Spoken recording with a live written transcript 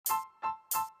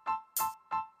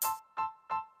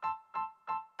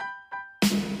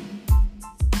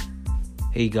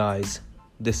Hey guys,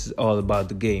 this is all about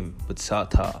the game with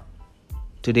Satha.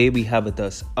 Today we have with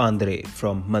us André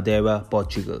from Madeira,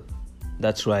 Portugal.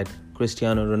 That's right,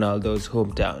 Cristiano Ronaldo's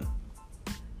hometown.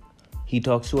 He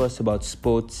talks to us about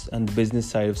sports and the business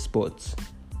side of sports.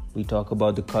 We talk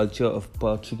about the culture of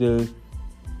Portugal,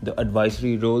 the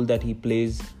advisory role that he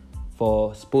plays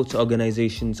for sports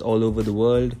organizations all over the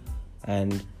world,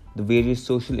 and the various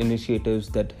social initiatives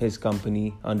that his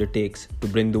company undertakes to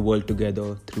bring the world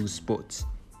together through sports.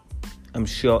 I'm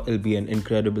sure it'll be an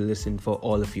incredible listen for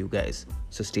all of you guys,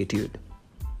 so stay tuned.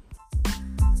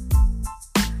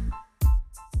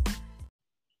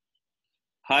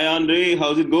 Hi Andre,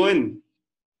 how's it going?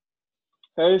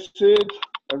 Hey Sid,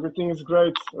 everything is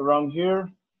great around here.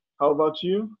 How about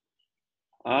you?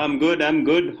 I'm good.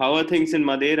 How are things in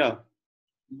Madeira?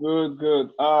 Good,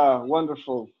 good.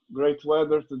 Wonderful. Great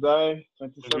weather today,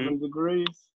 Mm-hmm. 27 degrees.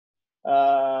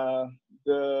 Uh,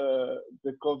 the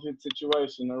COVID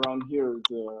situation around here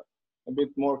is a bit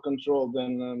more controlled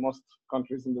than most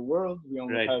countries in the world. We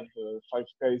only Right. have 5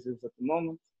 cases at the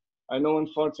moment. I know,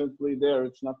 unfortunately, there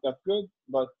it's not that good,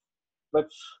 but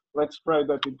let's let's pray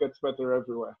that it gets better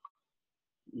everywhere.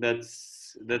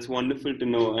 That's wonderful to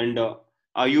know. And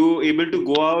are you able to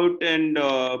go out and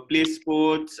play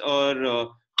sports, or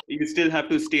you still have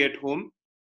to stay at home?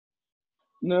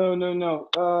 No, no, no.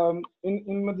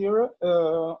 In Madeira,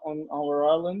 on our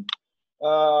island,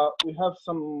 we have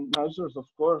some measures, of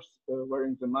course,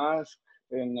 wearing the mask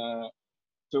and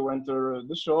to enter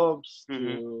the shops,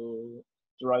 Mm-hmm.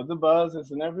 to ride the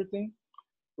buses and everything.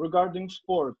 Regarding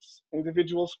sports,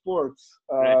 individual sports,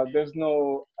 Right. there's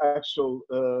no actual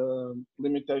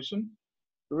limitation.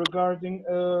 Regarding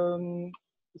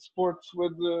sports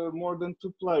with more than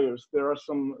two players, there are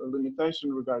some limitation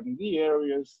regarding the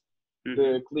areas, Mm-hmm.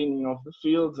 the cleaning of the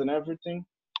fields and everything.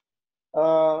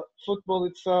 Football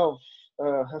itself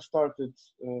has started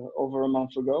over a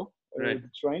month ago, Right. the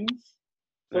trainings.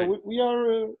 So Right. we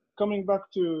are coming back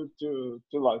to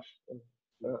life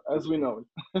as we know it.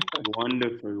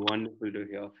 Wonderful to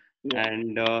hear. Yeah,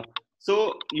 And so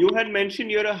you had mentioned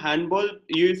you're a handball.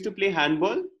 You used to play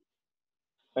handball.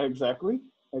 exactly,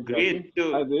 exactly. Great. So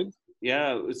I did. yeah.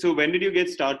 So when did you get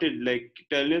started? Like,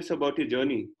 tell us about your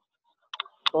journey.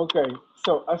 Okay,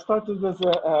 so I started as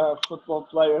a football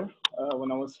player when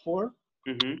I was four,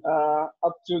 Mm-hmm.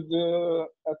 up to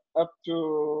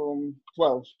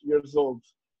 12 years old.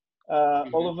 All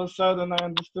Mm-hmm. of a sudden, I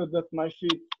understood that my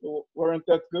feet weren't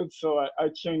that good, so I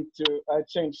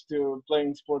changed to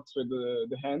playing sports with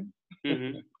the hand.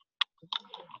 Mm-hmm.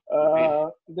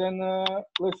 Great. Then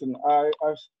listen,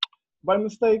 by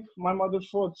mistake, my mother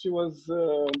thought she was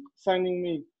signing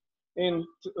me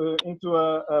into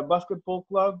a basketball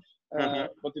club, Uh-huh.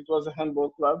 but it was a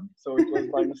handball club, so it was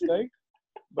by mistake.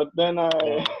 But then I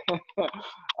Wow.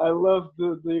 I loved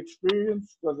the experience.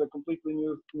 It was a completely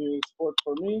new sport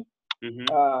for me. Mm-hmm.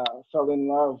 Fell in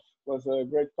love. Was a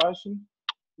great passion.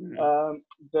 Mm-hmm. Um,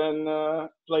 then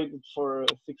played it for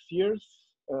 6 years.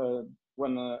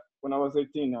 When I was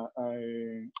 18,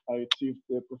 I achieved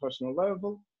the professional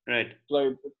level. Right.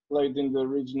 Played played in the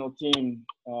regional team.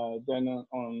 Then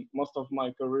on most of my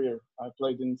career, I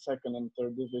played in second and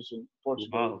third division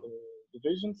Portugal Wow.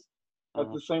 divisions. At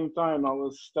Uh-huh. the same time, I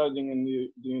was studying in the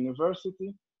university.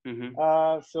 Mm-hmm.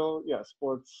 So yeah,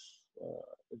 sports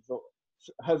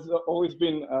has always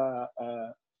been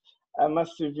a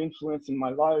massive influence in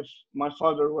my life. My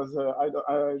father was I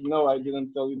know I didn't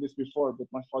tell you this before, but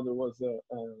my father was a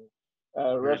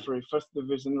Right. referee, first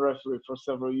division referee for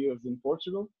several years in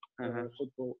Portugal, Uh-huh.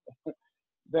 football.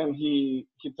 Then he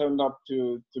turned up to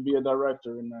be a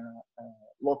director in a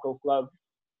local club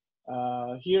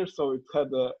here, so it had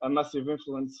a massive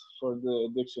influence for the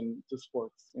addiction to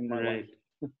sports in my life.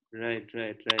 Right.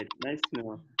 Right. Nice to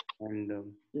know. And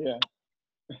Yeah.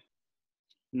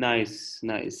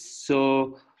 nice.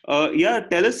 So, yeah,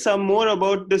 tell us some more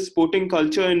about the sporting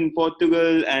culture in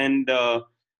Portugal and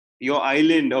your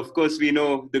island. Of course, we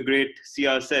know the great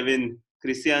CR7.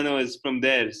 Cristiano is from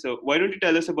there. So, why don't you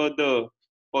tell us about the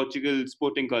Portugal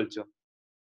sporting culture?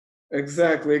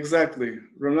 Exactly, exactly.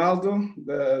 Ronaldo,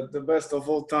 the best of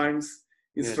all times,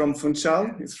 is Yes. from Funchal.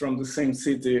 He's from the same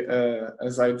city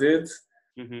as I did.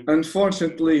 Mm-hmm.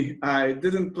 Unfortunately, I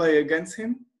didn't play against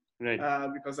him Right.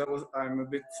 because I'm a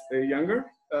bit younger.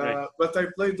 Right. But I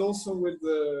played also with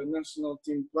the national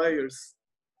team players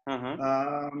Uh-huh.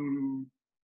 um,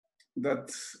 that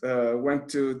went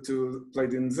to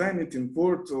played in Zenit, in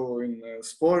Porto, in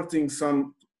Sporting. Some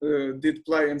did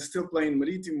play and still play in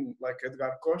Marítimo, like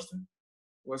Edgar Costa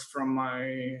was from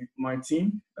my team,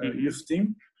 Mm-hmm. youth team.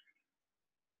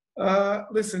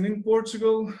 Listen, in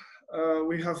Portugal,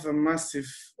 we have a massive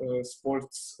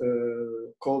sports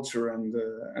culture and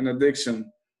an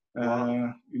addiction.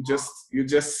 Wow. You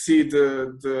just see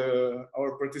the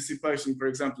our participation, for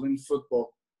example, in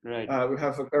football. Right. We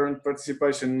have a current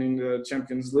participation in the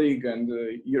Champions League and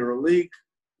the Euro League.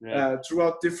 Right.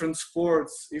 Throughout different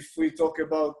sports, if we talk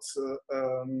about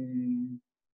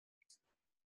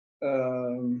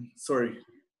sorry,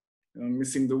 I'm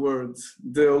missing the words.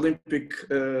 The Olympic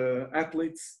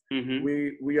athletes. Mm-hmm.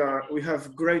 We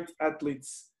have great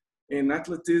athletes in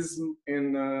athleticism,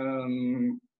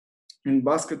 in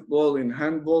basketball, in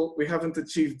handball. We haven't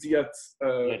achieved yet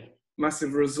Right.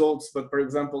 massive results, but for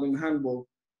example, in handball,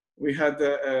 we had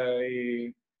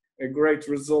a great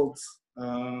result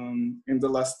in the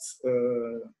last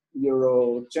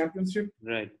Euro Championship,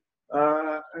 Right.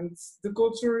 and the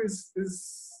culture is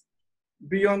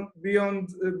beyond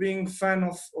being fan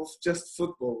of just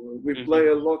football. We play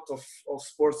a Mm-hmm. lot of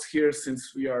sports here since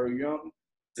we are young,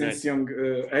 Right. since young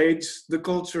age. The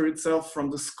culture itself from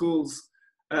the schools,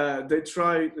 they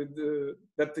try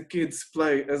that the kids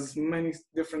play as many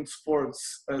different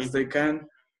sports as they Mm-hmm. can.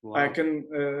 I Wow. can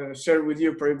share with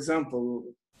you, for example,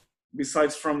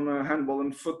 besides from handball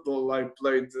and football, I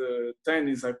played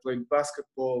tennis, I played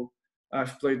basketball,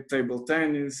 I've played table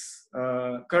tennis.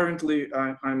 Currently,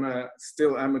 I'm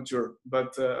still amateur,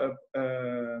 but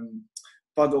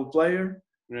paddle player.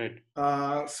 Right.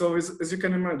 So as you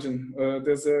can imagine,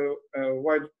 there's a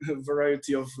wide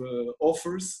variety of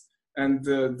offers, and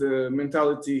the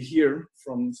mentality here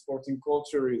from sporting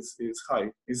culture is high,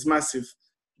 is massive.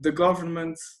 The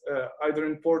government, either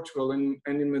in Portugal and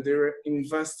in Madeira,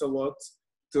 invest a lot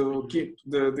to Mm-hmm. keep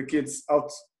the kids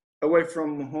out away from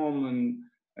home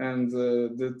and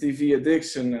the TV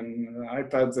addiction and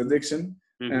iPads addiction,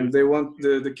 Mm-hmm. and they want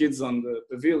the kids on the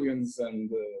pavilions and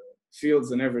the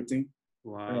fields and everything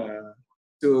Wow.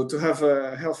 uh, to have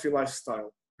a healthy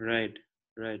lifestyle. Right.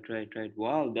 Right. Right. Right.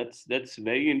 Wow. That's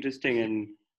very interesting, and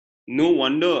no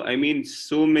wonder. I mean,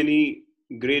 so many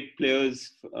great players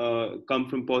come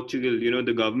from Portugal. You know,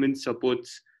 the government supports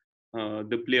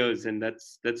the players, and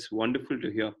that's wonderful to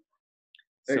hear.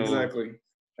 So Exactly,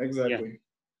 yeah. exactly.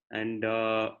 And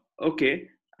okay.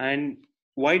 And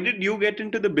why did you get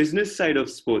into the business side of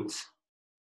sports?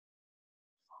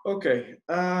 Okay.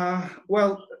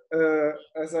 Well,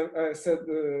 as I said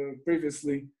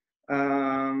previously,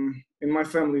 in my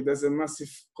family, there's a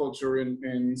massive culture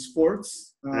in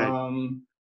sports. Right.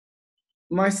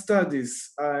 My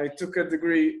studies, I took a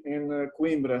degree in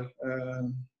Coimbra,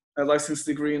 a license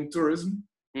degree in tourism,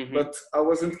 Mm-hmm. but I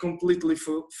wasn't completely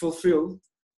fulfilled.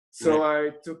 So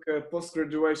Right. I took a post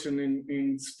graduation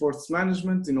in sports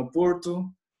management in Oporto.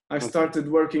 I Okay. started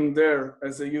working there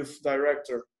as a youth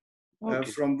director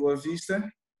Okay. from Boa Vista.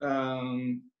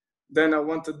 Um, then I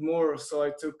wanted more, so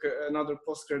I took another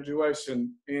post graduation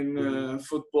in Mm-hmm.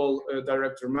 football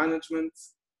director management.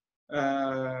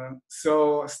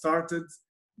 So I started,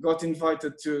 got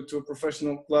invited to a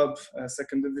professional club, a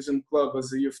second division club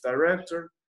as a youth director.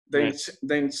 Right.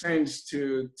 Then changed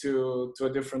to a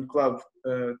different club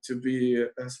to be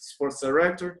a sports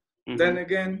director. Mm-hmm. Then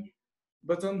again,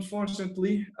 but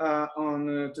unfortunately,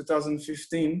 on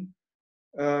 2015,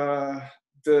 uh,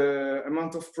 the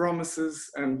amount of promises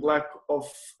and lack of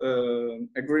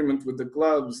agreement with the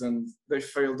clubs, and they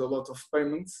failed a lot of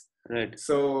payments. Right.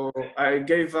 So I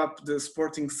gave up the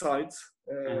sporting side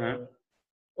Uh-huh.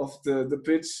 of the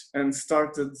pitch and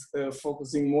started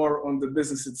focusing more on the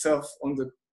business itself, on the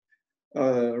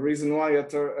reason why I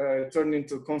turned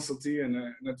into consulting and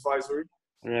an advisory,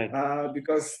 Right.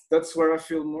 because that's where I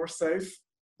feel more safe.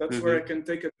 That's where I Mm-hmm. can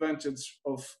take advantage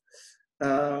of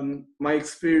my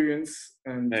experience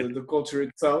and Right. the culture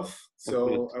itself. Of So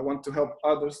course. I want to help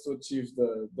others to achieve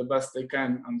the best they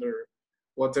can under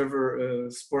whatever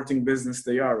sporting business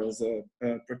they are, as a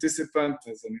participant,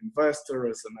 as an investor,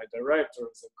 as a night director,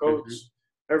 as a coach,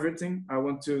 Mm-hmm. everything. I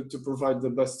want to provide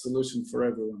the best solution for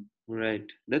everyone. Right.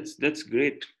 That's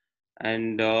great.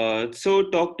 And so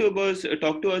talk to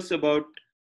us about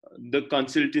the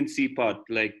consultancy part.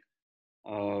 Like,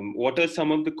 what are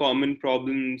some of the common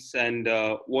problems, and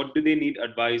what do they need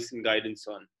advice and guidance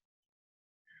on?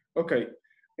 Okay.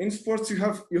 In sports,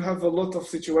 you have a lot of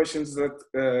situations that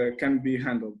can be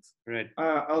handled. Right.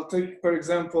 I'll take, for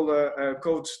example, a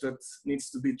coach that needs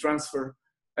to be transferred,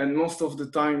 and most of the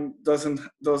time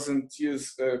doesn't use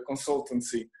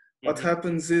consultancy. What Mm-hmm.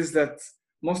 happens is that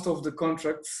most of the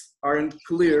contracts aren't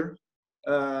clear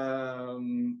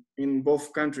in both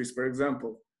countries. For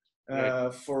example,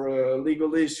 Right. for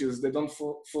legal issues, they don't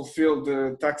fulfill the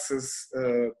taxes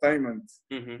payment,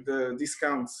 Mm-hmm. the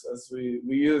discounts as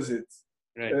we use it.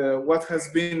 Right. What has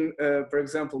been, for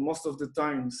example, most of the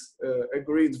times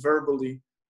agreed verbally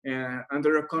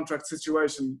under a contract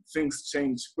situation, things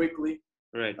change quickly.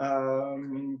 Right.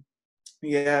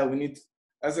 Yeah, we need,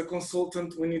 as a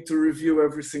consultant, we need to review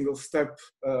every single step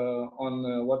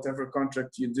on whatever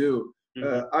contract you do,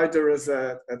 either as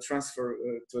a transfer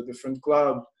to a different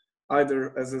club,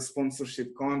 either as a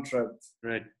sponsorship contract,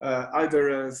 Right. either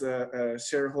as a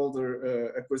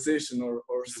shareholder acquisition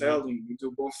or selling. We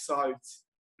do both sides.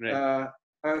 Right.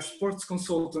 A sports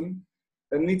consultant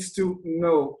needs to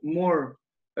know more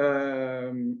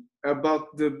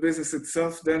about the business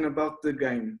itself than about the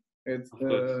game. Of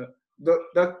course.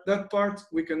 That part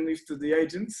we can leave to the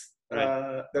agents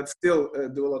Right. that still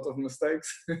do a lot of mistakes,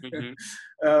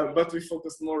 Mm-hmm. but we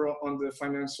focus more on the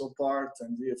financial part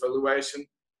and the evaluation,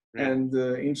 Right. and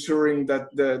ensuring that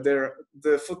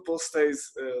the football stays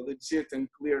legit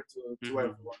and clear to Mm-hmm.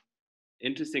 everyone.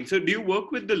 Interesting. So, do you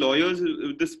work with the lawyers,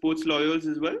 with the sports lawyers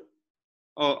as well,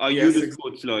 or are you Yes, the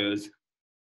sports lawyers?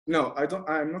 no, I don't.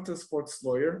 I'm not a sports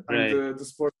lawyer. I'm Right. the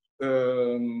sports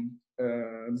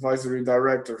advisory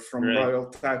director from Right. Royal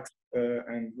Tax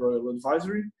and Royal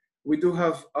Advisory. We do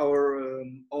have our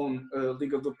own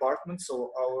legal department, so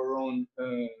our own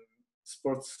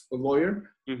sports lawyer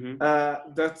Mm-hmm.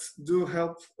 that do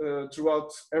help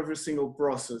throughout every single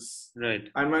process. Right.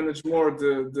 I manage more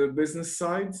the business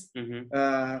side. Mm-hmm.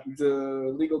 The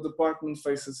legal department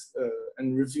faces and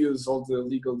reviews all the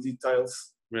legal details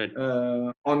Right.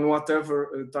 on whatever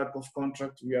type of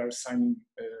contract we are signing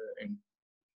in.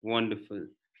 Wonderful.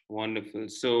 Wonderful.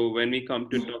 So, when we come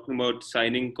to talking about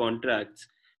signing contracts,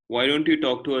 why don't you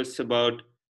talk to us about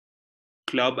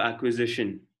club acquisition?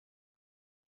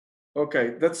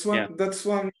 Okay, that's Yeah.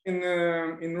 one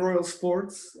in Royal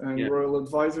Sports and Yeah. Royal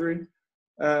Advisory.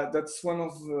 That's one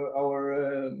of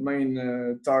our main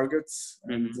targets,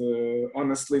 and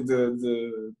honestly,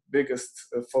 the biggest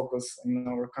focus in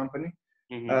our company,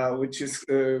 which is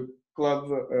club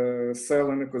sale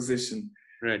and acquisition.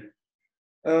 Right.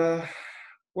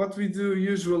 What we do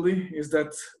usually is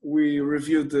that we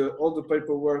review all the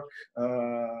paperwork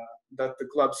that the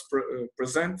clubs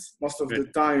present. Most of the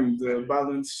Right. time, the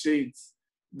balance sheet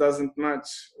doesn't match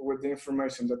with the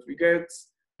information that we get.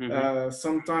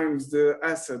 Sometimes the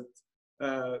asset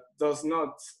does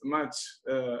not match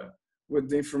with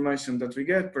the information that we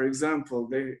get. For example,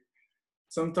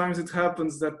 sometimes it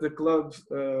happens that the club,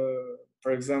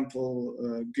 for example,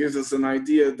 gives us an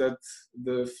idea that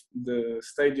the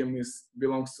stadium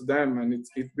belongs to them, and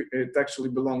it actually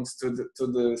belongs to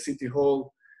the city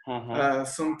hall.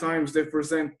 Sometimes they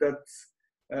present that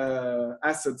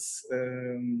assets,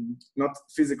 not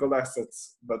physical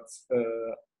assets, but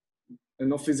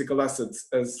not physical assets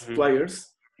as players.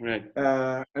 Right.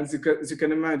 As you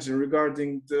can imagine,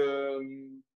 regarding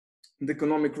the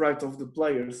economic right of the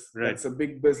players, Right. that's a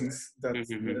big business that is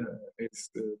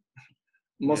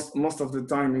most of the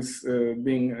time is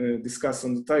being discussed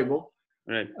on the table.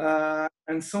 Right.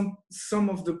 And some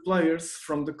of the players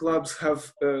from the clubs have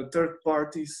third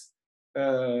parties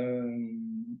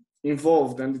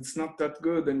involved, and it's not that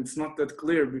good and it's not that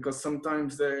clear, because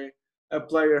sometimes a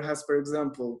player has, for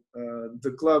example,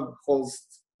 the club holds,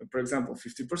 for example,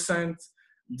 50%,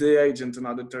 the agent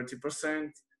another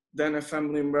 30%, then a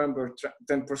family member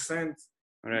 10%,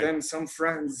 Right. then some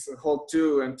friends hold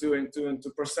 2 and 2 and 2 and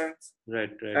 2%.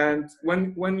 Right. Right. And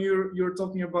when you're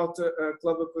talking about a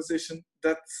club acquisition,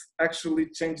 that actually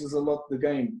changes a lot the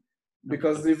game,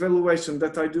 because the evaluation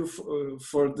that I do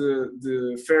for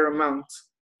the fair amount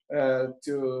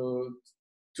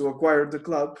to acquire the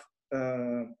club,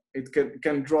 it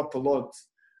can drop a lot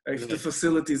if the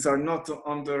facilities are not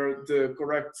under the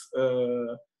correct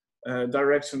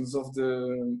directions of the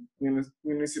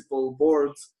municipal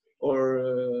board, or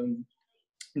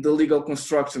the legal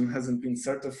construction hasn't been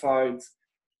certified.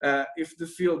 If the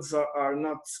fields are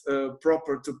not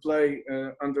proper to play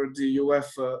under the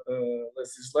UEFA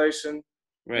legislation,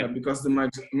 Right. because the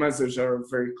measures are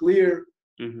very clear.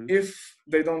 If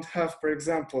they don't have, for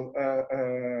example,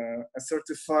 a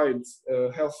certified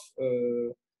health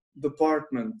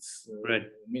department, Right.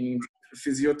 meaning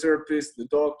physiotherapist, the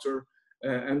doctor,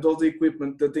 and all the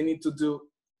equipment that they need to do,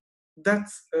 that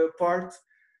part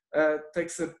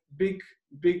takes a big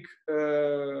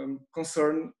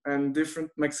concern and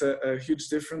makes a huge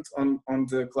difference on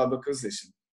the club acquisition.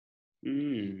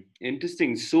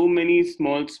 Interesting. So many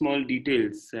small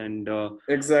details, and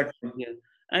Exactly. yeah.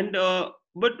 And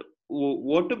but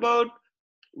what about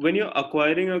when you're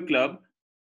acquiring a club?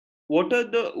 What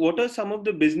are some of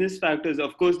the business factors?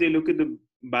 Of course, they look at the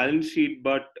balance sheet,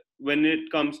 but when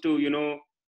it comes to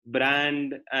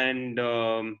brand and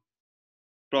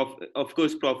of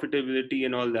course, profitability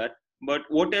and all that. But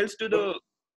what else do the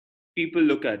people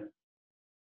look at?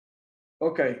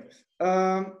 Okay.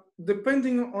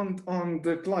 Depending on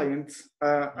the client,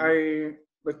 Mhm. I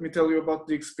let me tell you about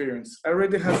the experience. I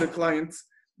already had a client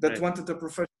that Right. wanted a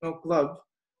professional club,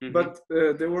 Mm-hmm. but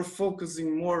they were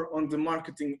focusing more on the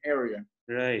marketing area.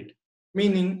 Right.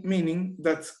 Meaning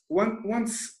that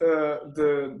once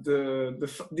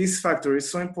this factor is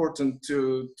so important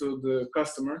to the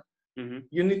customer, Mm-hmm.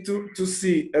 you need to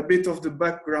see a bit of the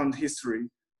background history,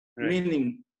 Right.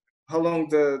 meaning how long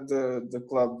the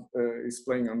club is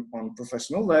playing on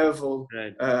professional level,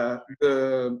 Right. the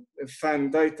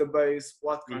fan database,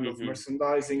 what kind of Mm-hmm.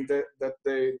 merchandising that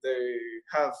they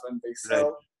have and they Right.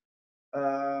 sell.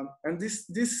 And this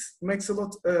makes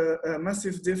a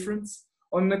massive difference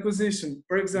on acquisition.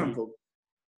 For Mm-hmm. example,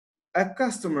 a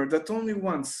customer that only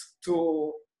wants uh,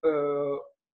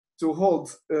 to hold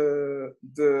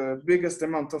the biggest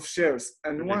amount of shares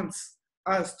and Right. wants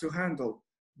us to handle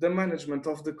the management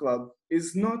of the club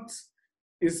is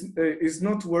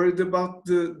not worried about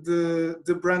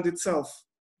the brand itself.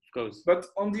 Of course. But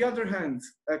on the other hand,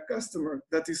 a customer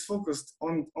that is focused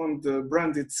on the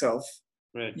brand itself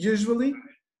Right. usually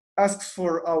asks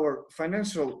for our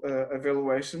financial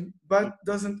evaluation, Mm. but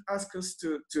doesn't ask us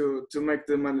to make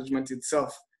the management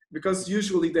itself, because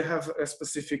usually they have a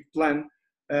specific plan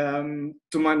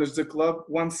to manage the club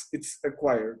once it's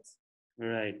acquired.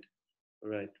 Right.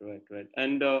 Right. Right. Right.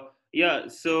 And yeah,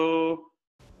 so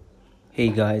Hey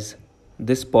guys,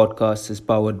 this podcast is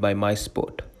powered by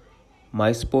MySport.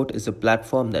 MySport is a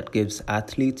platform that gives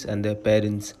athletes and their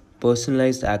parents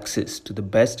personalized access to the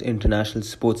best international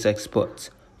sports experts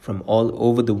from all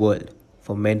over the world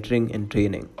for mentoring and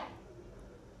training.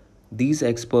 These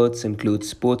experts include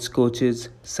sports coaches,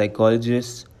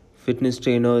 psychologists, fitness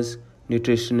trainers,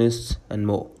 nutritionists, and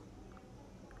more.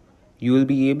 You will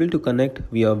be able to connect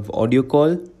via audio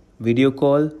call, video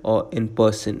call, or in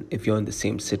person if you're in the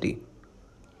same city.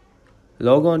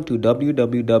 Log on to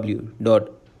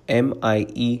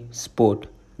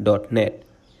www.miesport.net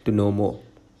to know more.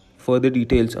 Further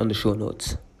details on the show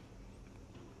notes.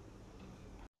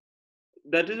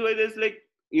 that is why there's like,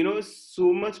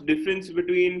 so much difference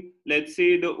between, let's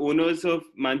say, the owners of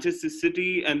Manchester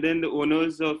City and then the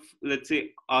owners of, let's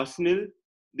say, Arsenal.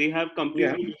 They have Yeah,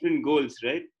 completely different goals,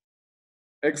 right?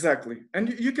 exactly.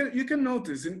 And you can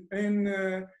notice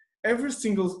in every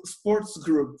single sports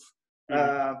group.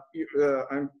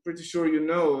 Mm-hmm. I'm pretty sure you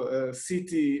know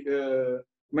City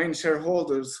main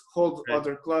shareholders hold Right.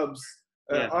 other clubs,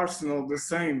 Yeah. Arsenal the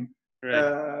same, Right.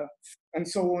 uh, and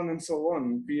so on and so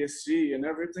on, PSG and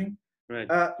everything. Right.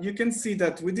 You can see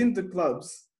that within the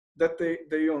clubs that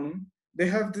they own, they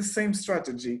have the same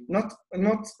strategy. Not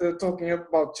talking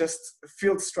about just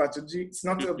field strategy. It's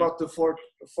not Mm-hmm. about the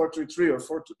 4-3-3 or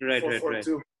 4 Right. four Right. four Right.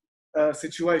 two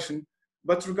situation,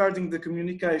 but regarding the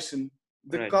communication,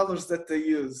 the Right. colors that they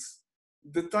use,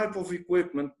 the type of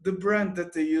equipment, the brand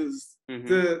that they use, Mm-hmm.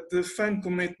 the fan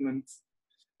commitment,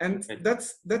 and Right.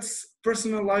 that's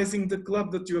personalizing the club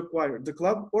that you acquire, the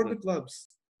club or the clubs.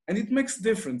 And it makes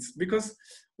difference because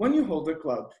when you hold a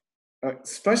club,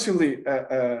 especially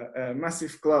a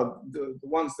massive club, the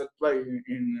ones that play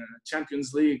in Champions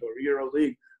League or Euro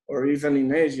League, or even in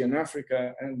Asia and Africa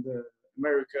and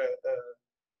America,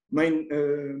 main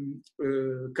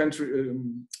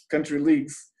country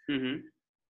leagues, Mm-hmm.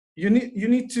 you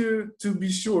need to be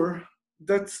sure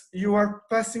that you are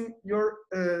passing your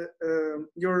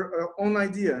own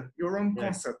idea, your own Right.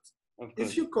 concept. Of If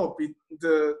course. you copy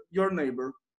your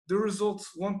neighbor, the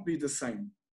results won't be the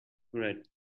same. Right.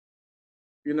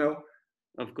 You know,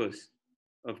 Of course.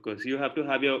 Of course. You have to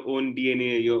have your own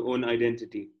DNA, your own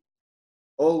identity.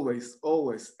 always,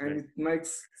 and Right. it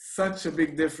makes such a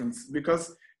big difference because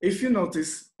if you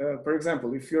notice, for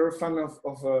example, if you're a fan of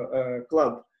a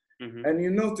club Mm-hmm. and you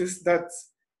notice that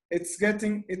it's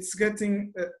getting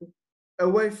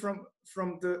away from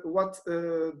the what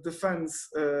the fans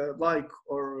like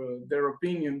or their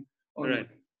opinion on. Right.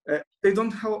 They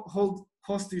don't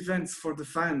host events for the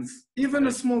fans. Even a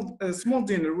Right. small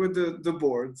dinner with the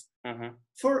board Uh-huh.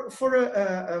 for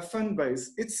a fan base,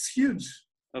 it's huge.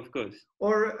 Of course.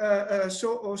 Or a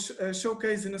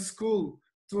showcase in a school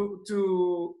to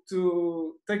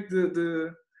take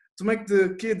to make the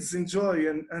kids enjoy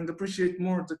and appreciate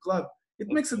more the club. It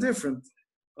Of makes a course. difference.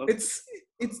 Of course.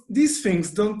 It's these things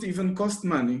don't even cost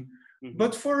money, Mm-hmm.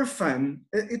 but for a fan,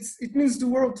 it means the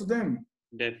world to them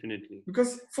Definitely.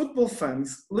 because football fans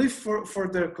live for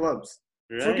their clubs.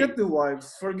 Right. Forget the wives,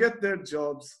 forget their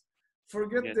jobs,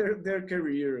 forget Yeah. their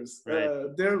careers,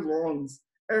 Right. their loans,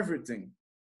 everything.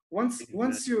 Once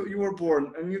Exactly. you were born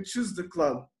and you choose the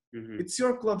club, It's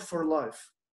your club for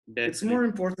life. Definitely. It's more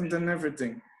important than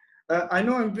everything. I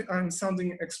know I'm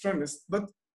sounding extremist, but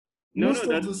most of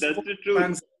the that's sport the truth.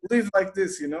 fans live like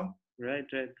this, you know. Right.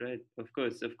 Of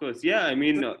course. Yeah, I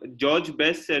mean, George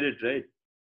Best said it, right?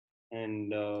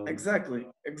 And Exactly.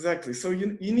 So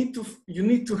you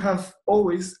need to have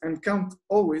always and count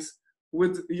always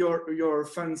with your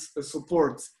fans'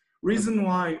 support. Reason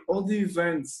why all the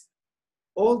events,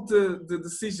 all the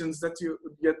decisions that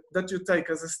you take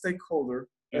as a stakeholder,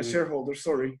 a shareholder,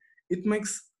 sorry, it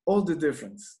makes all the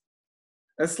difference.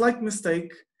 A slight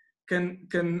mistake can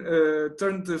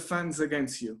turn the fans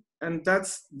against you, and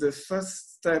that's the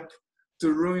first step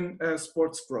to ruin a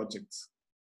sports project.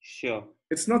 Sure.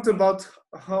 It's not about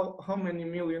how many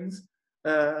millions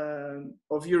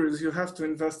of euros you have to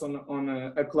invest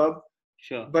on a club,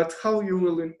 sure, but how you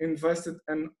will invest it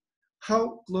and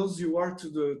how close you are to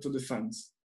the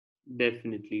fans.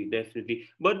 Definitely.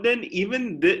 But then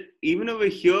even over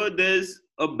here, there's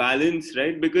a balance,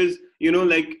 right? Because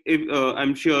like if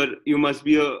I'm sure you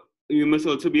must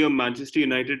also be a Manchester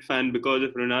United fan because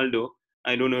of Ronaldo.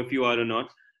 I don't know if you are or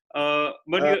not.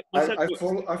 But you must have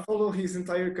I follow his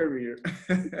entire career.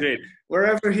 Great.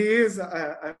 Wherever he is,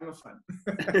 I'm a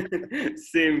fan.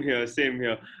 Same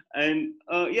here. And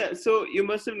yeah, so you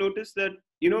must have noticed that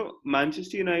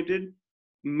Manchester United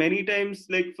many times,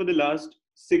 like for the last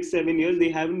 6-7 years, they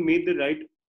haven't made the right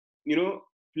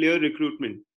player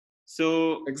recruitment.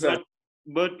 So exactly.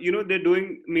 but they're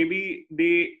doing, maybe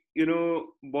they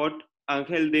bought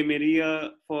Angel De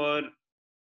Maria for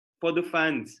the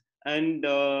fans, and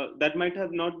that might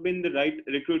have not been the right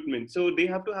recruitment. So they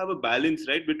have to have a balance,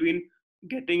 right, between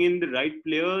getting in the right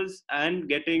players and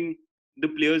getting the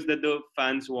players that the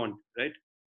fans want, right?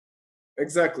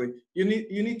 Exactly. You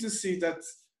need to see that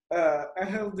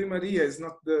Angel Di Maria is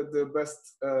not the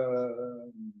best.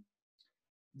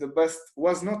 The best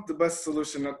was not the best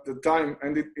solution at the time,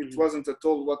 and it wasn't at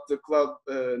all what the club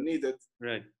needed.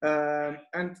 Right.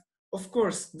 And of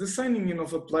course, the signing in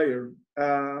of a player,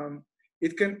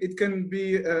 it can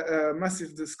be a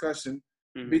massive discussion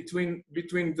between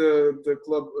the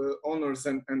club owners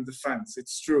and the fans.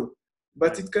 It's true,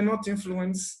 but it cannot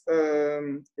influence.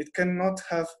 It cannot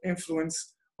have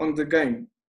influence on the game.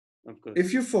 Of course.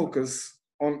 If you focus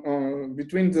on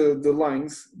between the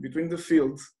lines, between the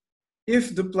fields,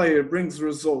 if the player brings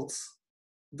results,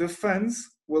 the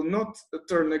fans will not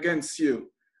turn against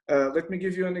you. Let me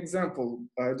give you an example.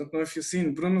 I don't know if you've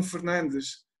seen Bruno Fernandes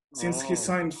since he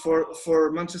signed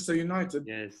for Manchester United.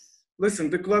 Yes. Listen,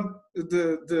 the club,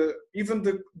 even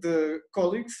the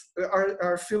colleagues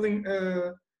are feeling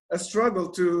a struggle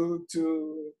to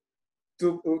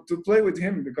play with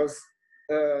him because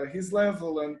his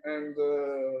level and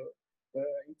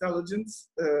intelligence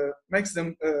makes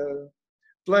them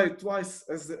play twice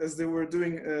as they were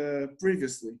doing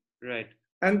previously. Right.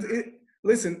 And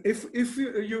listen, if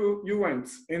you went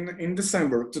in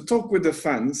December to talk with the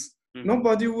fans,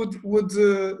 nobody would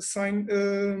sign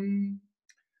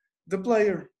the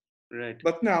player. Right.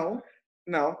 But now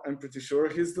I'm pretty sure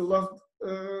he's the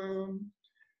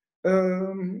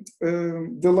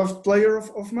loved player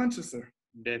of Manchester.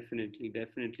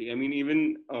 Definitely. I mean,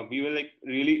 even we were like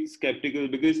really skeptical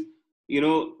because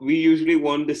we usually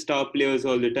want the star players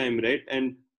all the time, right?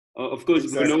 And of course,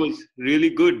 Exactly. Bruno was really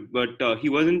good, but he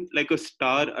wasn't like a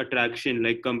star attraction,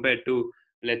 like compared to,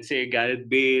 let's say, Gareth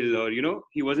Bale, or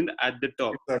he wasn't at the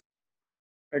top.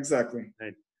 Exactly.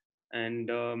 Right.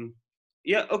 And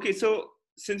yeah, okay. So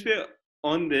since we're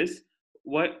on this,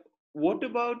 what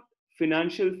about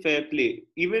financial fair play?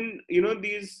 Even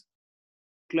these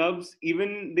clubs,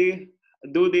 even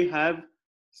though they have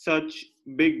such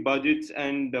big budgets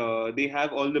and they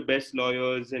have all the best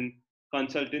lawyers and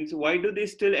consultants, why do they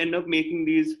still end up making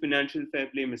these financial fair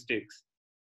play mistakes?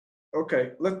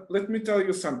 Okay, let me tell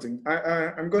you something.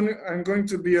 I'm going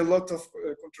to be a lot of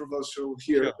controversial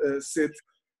here, Sure. Sid.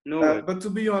 No, but to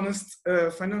be honest,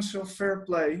 financial fair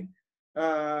play,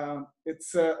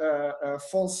 it's a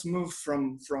false move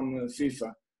from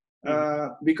FIFA,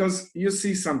 because you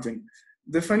see something.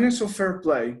 The financial fair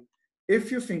play,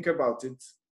 if you think about it,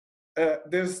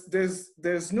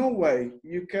 there's no way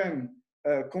you can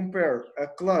compare a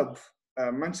club,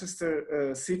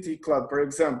 Manchester City club, for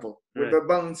example, with a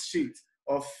balance sheet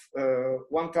of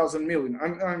 1,000 million.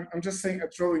 I'm just saying,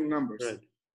 throwing numbers. Right.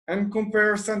 And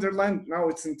compare Sunderland. Now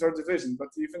it's in third division, but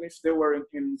even if they were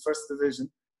in first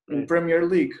division, in Premier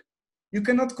League, you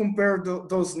cannot compare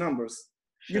those numbers.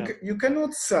 Sure. You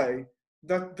cannot say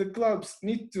that the clubs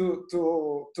need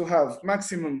to have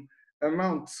maximum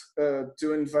amount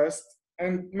to invest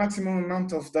and maximum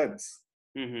amount of debts.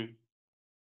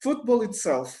 Football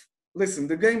itself listen,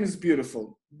 the game is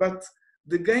beautiful, but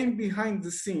the game behind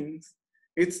the scenes,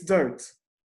 it's dirt.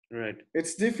 Right.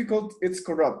 It's difficult. It's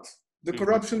corrupt. The Mm-hmm.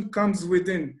 corruption comes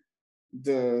within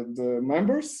the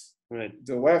members, Right.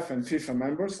 the UEFA and FIFA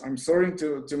members. I'm sorry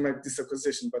to make this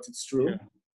accusation, but it's true. Yeah.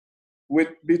 With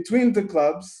between the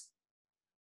clubs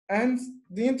and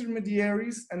the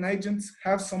intermediaries and agents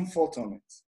have some fault on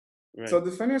it. Right. So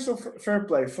the financial fair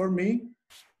play for me,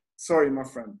 sorry, my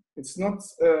friend, it's not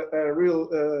a real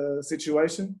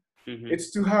situation. Mm-hmm.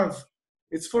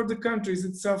 It's for the countries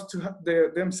itself to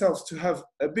themselves to have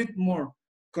a bit more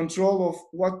control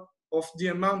of the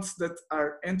amounts that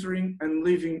are entering and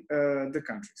leaving the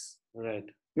countries. Right.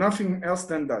 Nothing else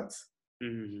than that.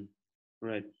 Mm-hmm.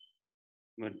 Right.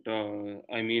 But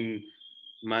I mean,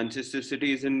 Manchester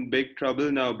City is in big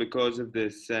trouble now because of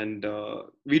this, and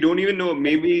we don't even know.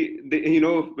 Maybe they,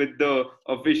 with the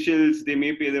officials, they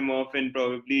may pay them off and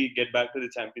probably get back to the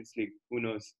Champions League. Who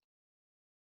knows?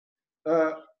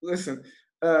 Listen,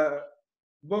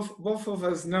 both of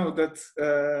us know that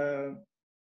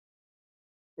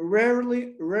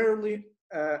rarely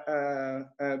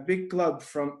a big club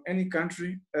from any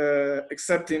country,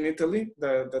 except in Italy,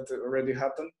 that already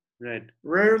happened. Right.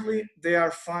 Rarely they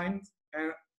are fined,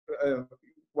 and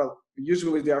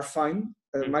usually they are fined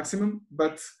maximum,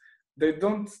 but they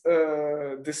don't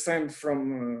descend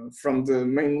from the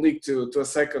main league to a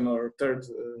second or third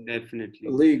Definitely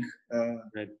league.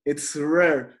 Right. It's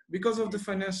rare because of the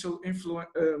financial influence,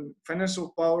 financial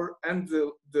power, and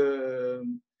the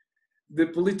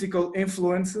political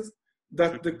influences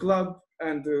that the club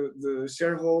and the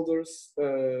shareholders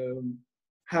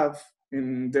have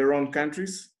in their own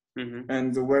countries. Mm-hmm.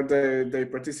 And where they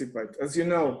participate. As you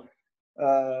know,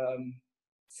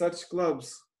 such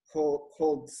clubs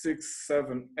hold 6,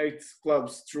 7, 8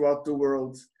 clubs throughout the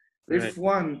world. Right. If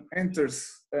one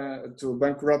enters to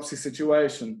bankruptcy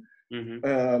situation,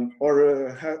 mm-hmm.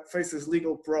 Or faces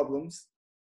legal problems,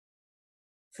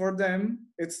 for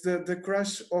them it's the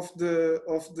crash of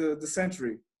the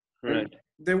century. Right. And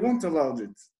they won't allow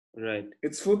it. Right.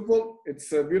 It's football.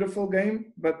 It's a beautiful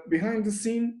game, but behind the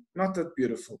scene, not that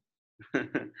beautiful.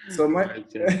 So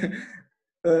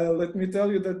let me tell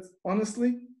you that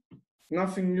honestly,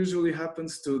 nothing usually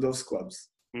happens to those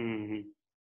clubs. Mm-hmm.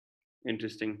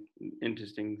 Interesting.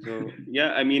 So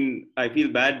yeah, I mean, I feel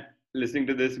bad listening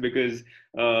to this because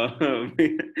we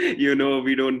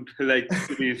don't like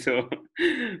City, so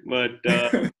but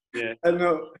yeah.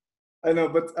 I know,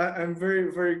 but I'm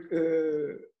very, very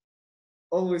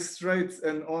always straight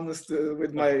and honest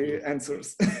with my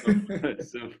answers.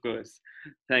 Of course.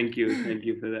 Thank you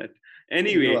for that. You're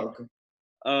Anyway, welcome.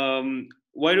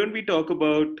 Why don't we talk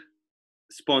about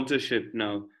sponsorship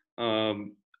now?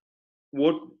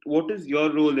 What is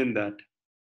your role in that?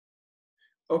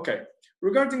 Okay,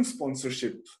 regarding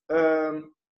sponsorship,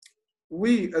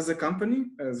 we as a company,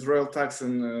 as Royal Tax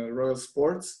and Royal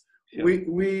Sports, Sure.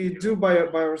 we do by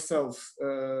ourselves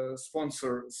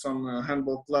sponsor some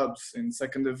handball clubs in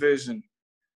second division.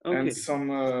 Okay. And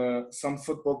some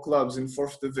football clubs in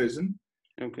fourth division.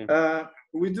 Okay.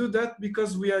 We do that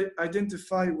because we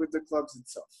identify with the clubs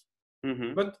itself.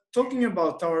 Mm-hmm. But talking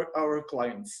about our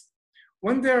clients,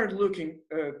 when they are looking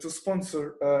to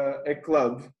sponsor a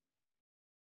club,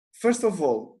 first of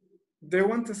all, they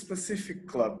want a specific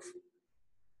club.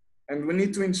 And we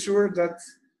need to ensure that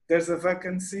there's a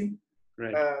vacancy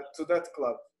to that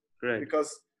club. Right.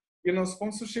 Because,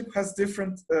 sponsorship has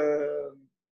different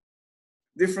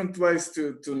ways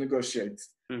to negotiate.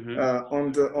 Mm-hmm.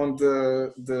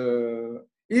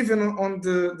 Even on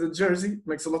the jersey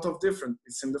makes a lot of difference.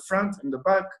 It's in the front, in the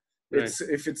back. Right. It's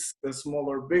if it's a small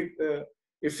or big.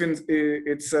 If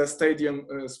it's a stadium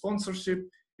sponsorship.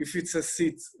 If it's a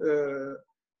seat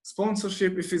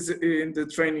sponsorship. If it's in the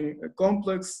training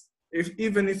complex.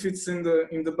 Even if it's in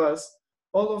the bus.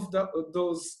 All of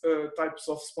those types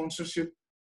of sponsorship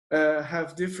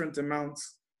have different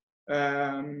amounts.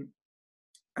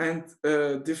 And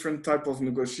different type of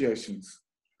negotiations.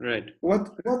 Right.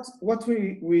 What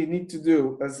we need to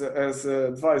do as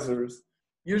advisors,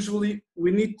 usually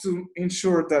we need to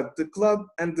ensure that the club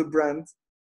and the brand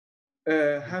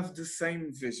have the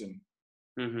same vision.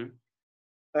 Mm-hmm.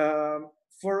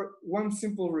 For one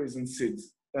simple reason, Sid.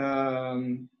 I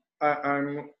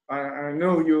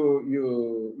know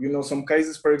you know some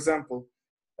cases, for example.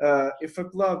 If a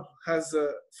club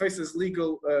faces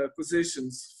legal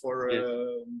positions for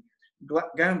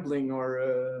gambling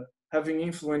or having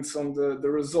influence on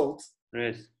the result,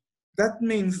 yes. That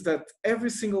means that every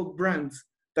single brand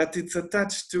that it's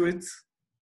attached to it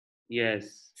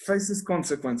yes. faces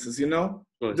consequences.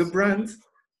 The brand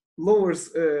lowers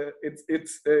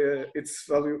its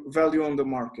value on the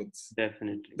market.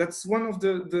 Definitely. That's one of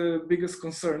the biggest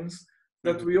concerns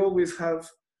that Mhm. we always have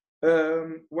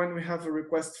when we have a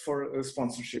request for a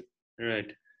sponsorship.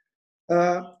 Right.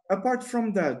 Apart from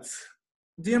that,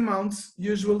 the amounts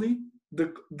usually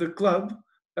the club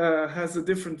has a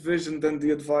different vision than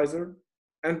the advisor,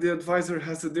 and the advisor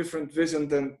has a different vision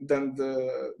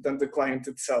than the client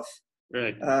itself.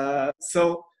 Right. So,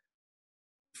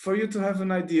 for you to have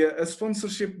an idea, a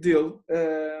sponsorship deal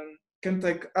can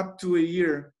take up to a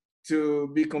year to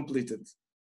be completed.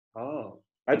 Oh.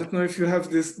 I don't know if you have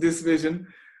this vision.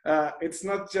 It's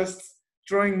not just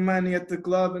throwing money at the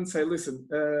club and say, listen,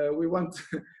 we want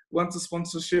want to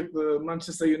sponsorship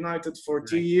Manchester United for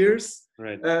 2 years.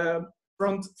 Right.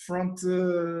 Front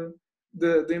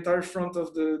the entire front of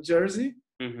the jersey,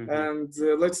 Mm-hmm. and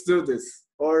let's do this.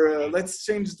 Or let's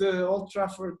change the Old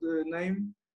Trafford name,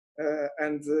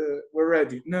 and we're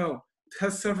ready. No, it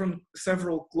has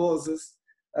several clauses.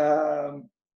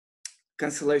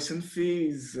 Cancellation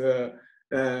fees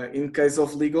in case of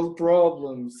legal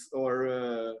problems, or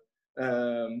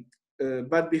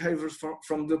bad behaviors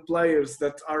from the players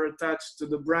that are attached to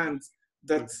the brand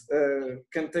that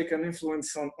can take an influence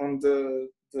on the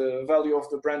value of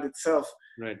the brand itself.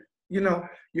 Right. You know,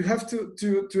 you have to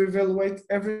evaluate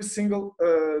every single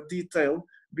detail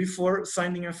before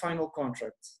signing a final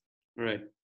contract. Right.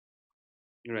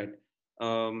 Right.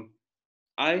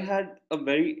 I had a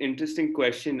very interesting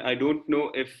question. I don't know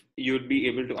if you'd be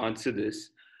able to answer this.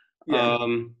 Yeah,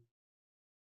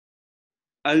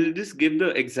 I'll just give the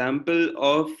example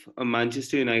of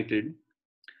Manchester United.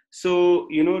 So,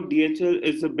 DHL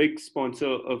is a big sponsor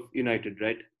of United,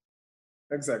 right?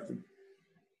 exactly.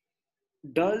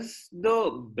 Does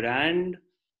the brand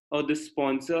or the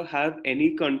sponsor have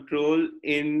any control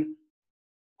in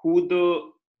who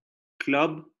the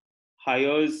club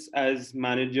hires as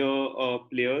manager or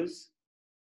players?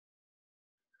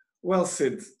 Well,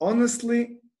 Sid,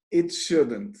 honestly, it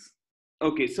shouldn't.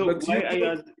 Okay, so But why you I do,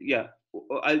 asked, yeah,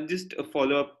 I'll just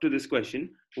follow up to this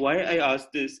question. Why I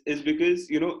asked this is because,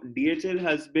 DHL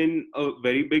has been a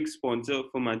very big sponsor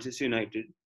for Manchester United.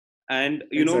 And,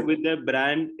 exactly. with their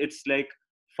brand, it's like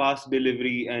fast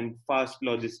delivery and fast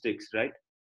logistics, right?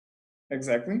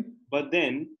 Exactly. But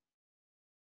then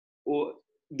oh,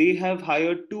 they have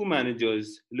hired two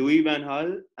managers, Louis Van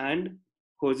Gaal and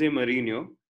Jose Mourinho,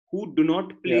 who do not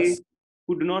play, Yes.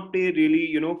 who do not play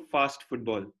really, fast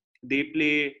football. They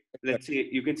play, let's say,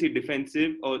 you can say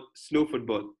defensive or slow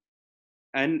football.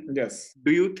 And Yes.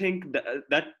 do you think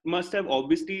that must have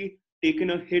obviously taken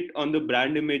a hit on the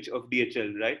brand image of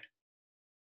DHL, right?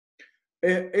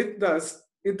 It does.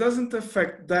 It doesn't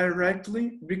affect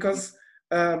directly because,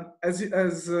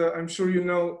 as I'm sure you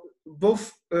know,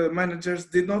 both managers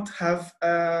did not have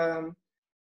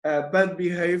bad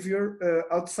behavior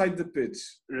outside the pitch.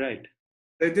 Right,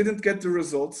 They didn't get the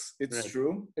results. It's right.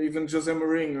 true. Even Jose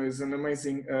Mourinho is an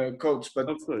amazing coach, but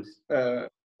Of course. uh,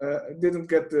 didn't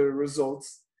get the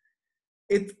results.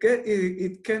 It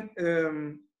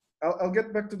can. I'll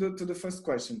get back to the first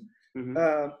question. Mm-hmm.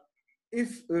 Uh, if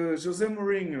Jose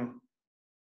Mourinho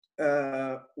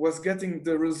was getting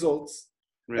the results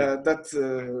Right, that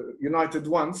United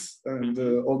wants and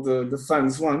mm-hmm. all the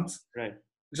fans want, Right,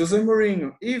 Jose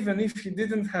Mourinho, even if he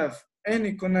didn't have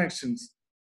any connections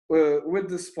with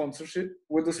the sponsorship,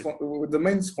 with the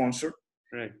main sponsor,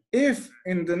 right, if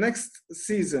in the next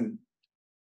season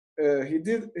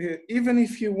even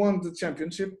if he won the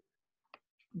championship,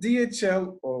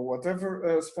 DHL or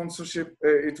whatever sponsorship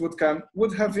it would come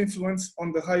would have influence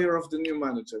on the hire of the new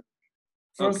manager.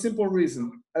 For a okay, simple reason,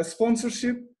 a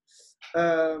sponsorship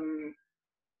um,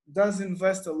 does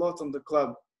invest a lot on the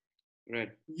club.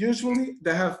 right. Usually,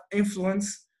 they have influence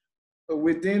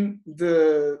within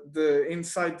the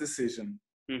inside decision.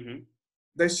 Mm-hmm.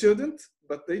 They shouldn't,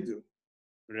 but they do.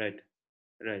 Right,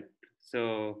 right.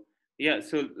 So, yeah,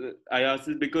 so I asked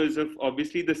this because of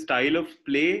obviously the style of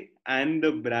play and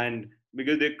the brand,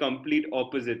 because they're complete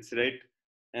opposites, right?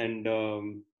 And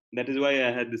that is why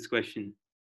I had this question.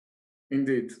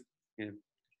 Indeed, Yeah,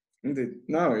 indeed.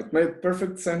 No, it made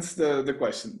perfect sense. The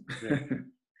question. right.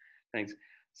 Thanks.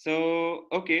 So,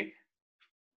 okay,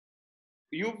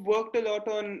 you've worked a lot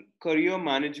on career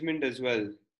management as well,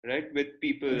 right? With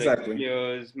people like Exactly.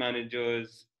 players,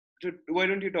 managers. So, why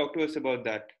don't you talk to us about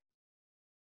that?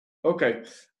 Okay.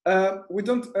 We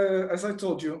don't, as I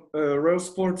told you, Rail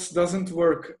Sports doesn't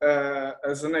work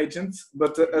as an agent,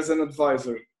 but as an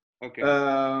advisor. Okay.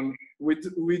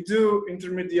 We do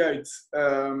intermediate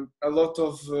a lot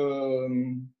of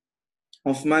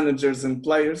managers and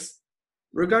players.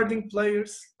 Regarding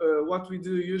players, what we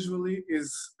do usually is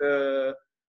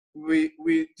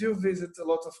we do visit a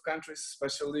lot of countries,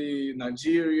 especially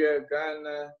Nigeria,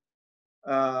 Ghana,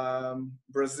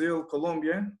 Brazil,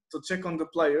 Colombia, to check on the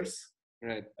players.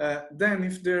 Right. Then,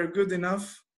 if they're good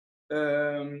enough,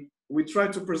 we try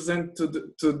to present to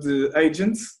the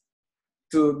agents,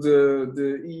 to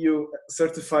the EU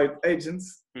certified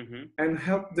agents, and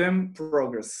help them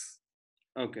progress.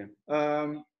 Okay.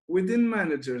 Within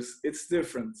managers, it's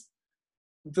different.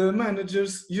 The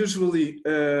managers usually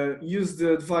use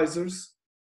the advisors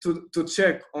to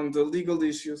check on the legal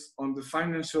issues, on the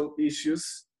financial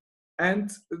issues, and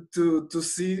to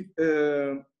see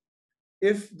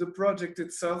if the project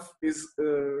itself is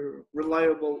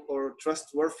reliable or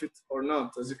trustworthy or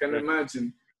not. As you can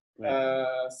imagine,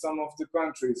 some of the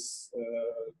countries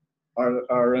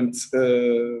aren't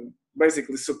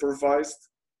basically supervised,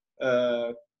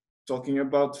 talking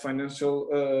about financial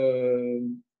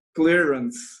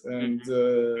clearance and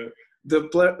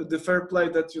the fair play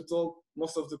that you told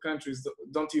most of the countries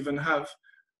don't even have.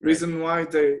 Reason why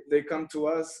they come to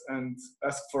us and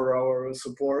ask for our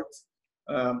support.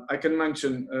 I can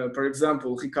mention, for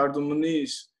example, Ricardo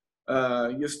Muniz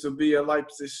used to be a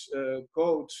Leipzig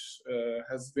coach,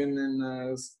 has been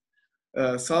in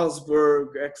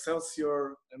Salzburg,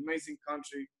 Excelsior, amazing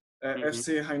country,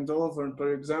 FC Eindhoven,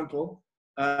 for example.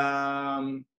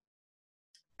 And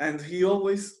he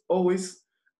always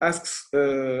asks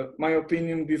my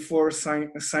opinion before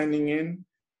signing in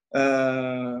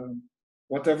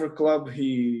whatever club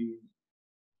he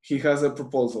has a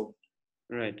proposal.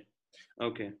 Right.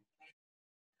 Okay.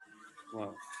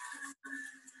 Wow.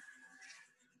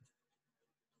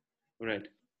 Right.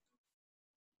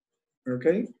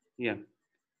 Okay. Yeah.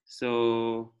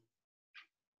 So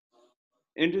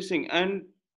interesting. And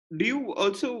do you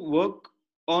also work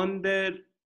on their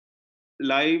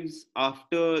lives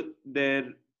after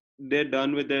they're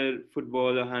done with their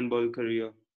football or handball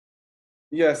career?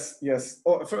 Yes.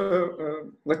 Oh,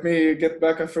 let me get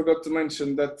back. I forgot to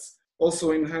mention that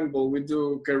also in handball we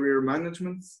do career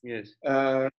management. Yes.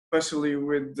 Especially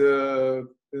with the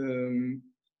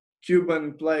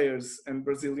Cuban players and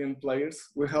Brazilian players.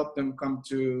 We help them come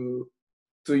to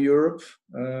Europe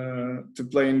to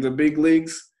play in the big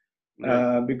leagues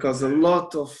because a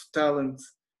lot of talent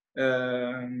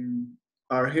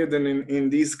are hidden in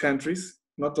these countries,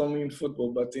 not only in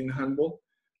football but in handball.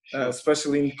 Sure.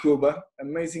 Especially in Cuba,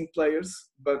 amazing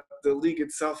players, but the league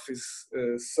itself is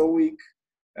so weak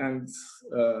and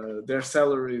their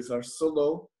salaries are so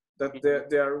low that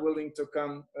they are willing to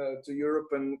come to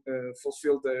Europe and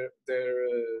fulfill their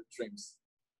dreams.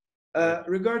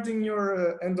 Regarding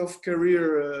your end of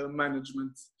career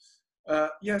management,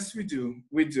 yes, we do.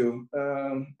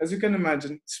 As you can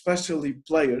imagine, especially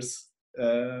players,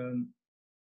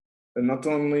 not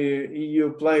only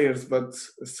EU players, but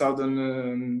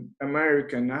Southern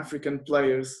American, African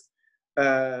players,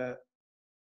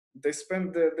 they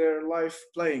spend their life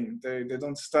playing. They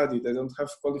don't study. They don't have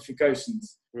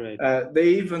qualifications. Right. They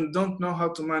even don't know how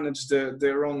to manage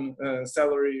their own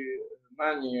salary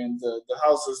money and the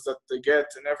houses that they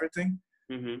get and everything.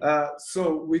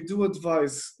 So we do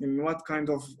advise in what kind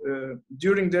of,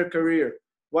 during their career,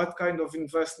 what kind of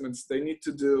investments they need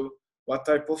to do, what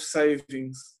type of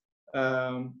savings,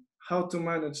 how to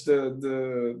manage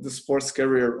the sports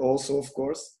career also, of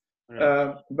course.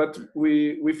 Right. But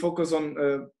we focus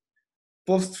on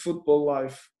post-football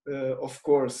life, of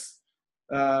course.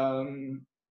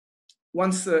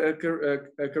 Once a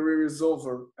career is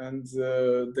over and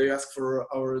they ask for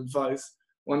our advice,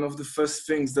 one of the first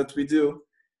things that we do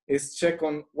is check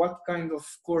on what kind of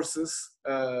courses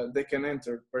they can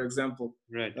enter. For example,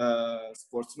 right.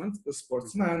 sports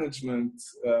management,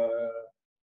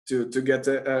 to get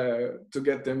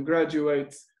them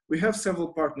graduate. We have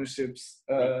several partnerships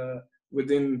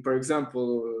within, for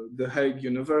example, the Hague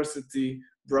University,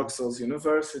 Brussels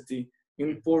University,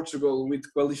 in Portugal with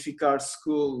Qualificar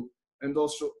School, and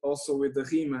also with the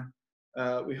RIMA.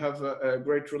 We have a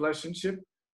great relationship,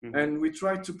 and we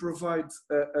try to provide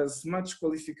as much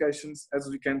qualifications as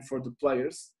we can for the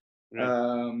players.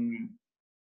 Right.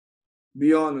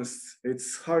 Be honest,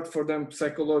 it's hard for them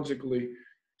psychologically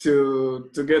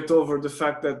to get over the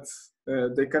fact that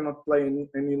they cannot play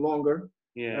any longer.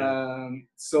 Yeah.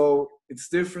 So it's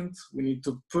different. We need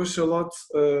to push a lot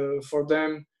for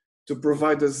them to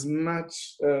provide as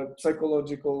much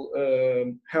psychological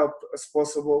help as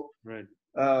possible. Right.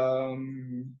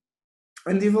 And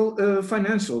even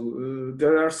financial.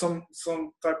 There are some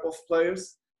type of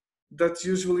players that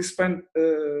usually spend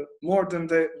more than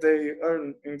they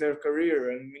earn in their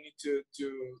career, and we need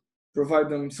to provide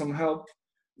them some help,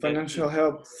 financial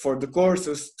help for the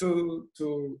courses to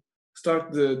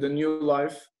start the new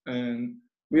life. And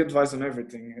we advise on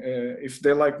everything. If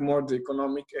they like more the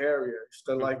economic area, if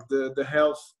they like the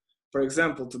health, for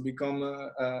example, to become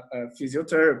a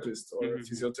physiotherapist or a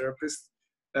physiotherapist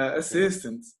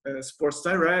assistant, a sports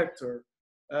director,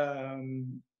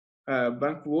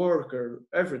 bank worker,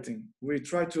 everything. We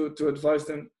try to advise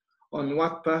them on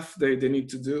what path they need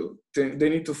to do, they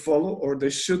need to follow, or they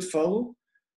should follow.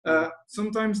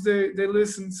 Sometimes they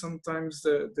listen, sometimes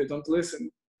they don't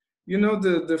listen. You know,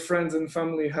 the friends and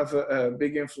family have a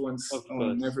big influence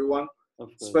on everyone,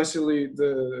 especially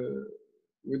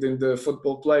within the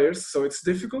football players. So it's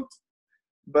difficult,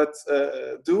 but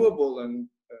doable, and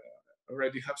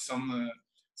already have some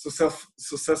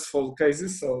successful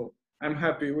cases. So I'm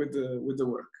happy with the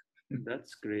work.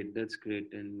 That's great. That's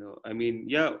great. And I mean,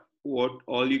 yeah, what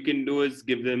all you can do is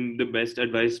give them the best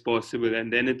advice possible,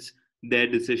 and then it's their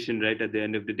decision, right, at the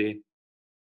end of the day.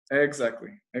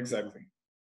 Exactly.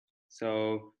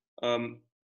 So,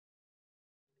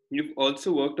 you've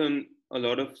also worked on a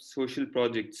lot of social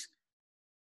projects,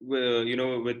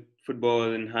 with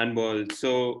football and handball.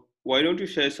 So, why don't you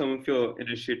share some of your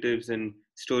initiatives and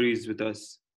stories with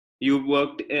us? You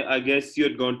worked, I guess you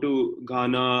had gone to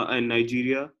Ghana and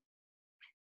Nigeria.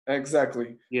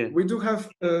 Exactly. Yeah. We do have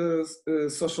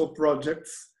social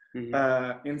projects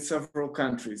in several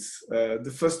countries.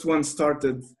 The first one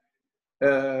started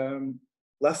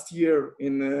last year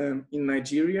in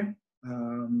Nigeria,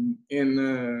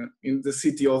 in the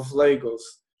city of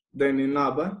Lagos, then in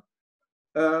Aba.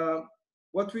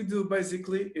 What we do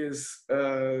basically is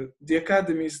the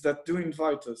academies that do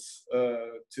invite us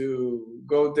to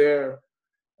go there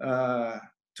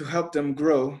to help them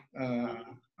grow.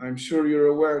 I'm sure you're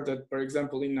aware that, for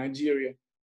example, in Nigeria,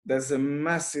 there's a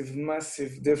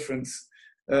massive difference,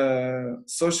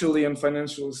 socially and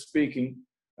financially speaking,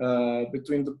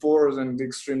 between the poor and the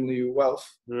extremely wealthy.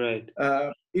 Right.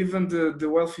 Even the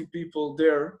wealthy people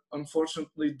there,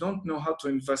 unfortunately, don't know how to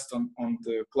invest on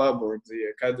the club or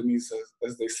the academies,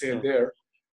 as they say there,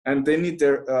 and they need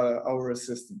our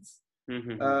assistance.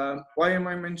 Why am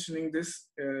I mentioning this?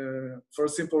 For a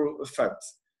simple fact.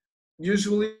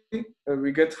 Usually,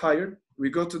 we get hired. We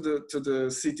go to the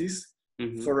cities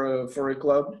for a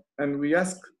club, and we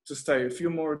ask to stay a few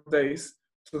more days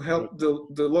to help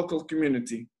the local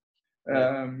community.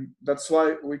 That's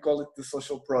why we call it the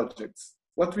social projects.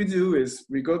 What we do is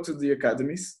we go to the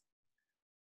academies,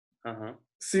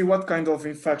 see what kind of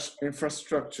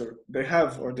infrastructure they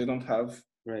have or they don't have,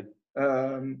 right.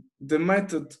 The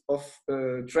method of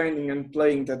training and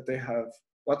playing that they have,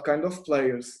 what kind of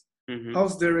players,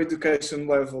 how's their education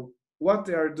level, what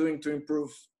they are doing to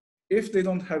improve. If they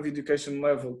don't have education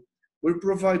level, we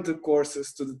provide the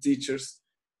courses to the teachers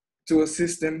to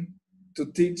assist them to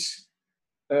teach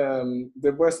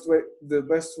the best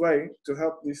way to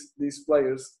help these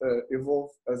players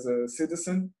evolve as a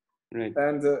citizen, right,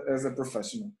 and as a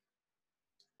professional.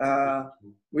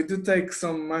 We do take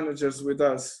some managers with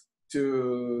us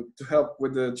to help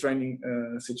with the training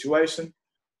situation,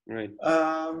 right.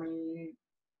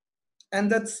 And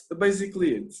that's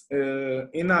basically it.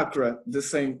 In Accra, the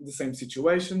same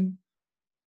situation.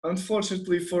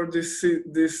 Unfortunately, for this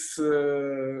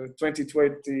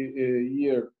 2020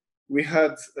 year, we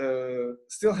had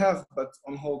still have, but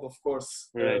on hold, of course,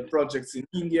 right. projects in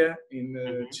India,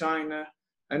 in China,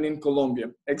 and in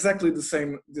Colombia. Exactly the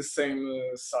same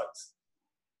sites.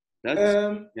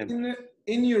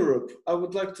 In Europe, I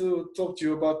would like to talk to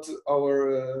you about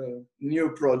our new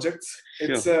project.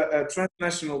 Sure. It's a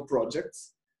transnational project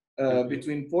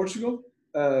between Portugal,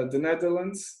 the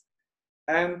Netherlands,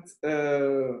 and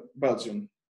Belgium.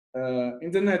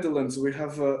 In the Netherlands, we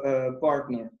have a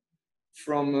partner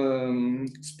from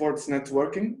sports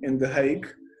networking in The Hague.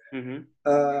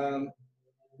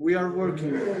 We are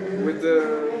working with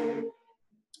the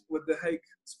Hague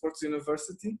Sports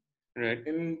University, right,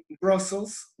 in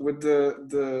Brussels, with the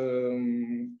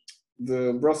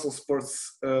Brussels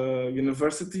Sports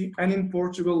University, and in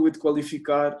Portugal with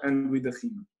Qualificar and with the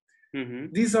RIMA.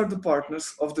 These are the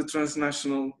partners of the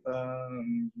transnational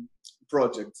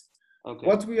project. Okay.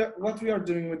 What we are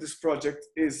doing with this project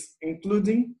is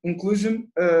inclusion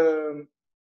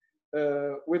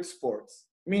with sports,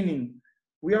 meaning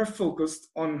we are focused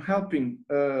on helping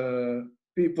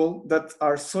people that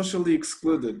are socially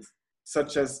excluded,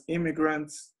 such as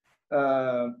immigrants,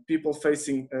 people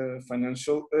facing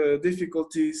financial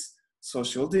difficulties,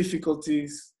 social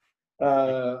difficulties,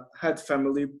 had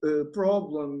family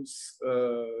problems,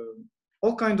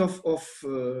 all kind of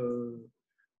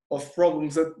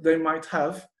problems that they might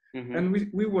have. And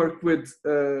we work with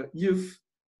youth,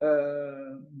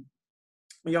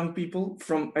 young people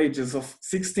from ages of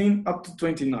 16 up to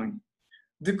 29.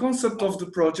 The concept of the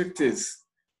project is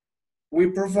we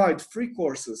provide free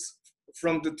courses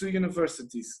from the two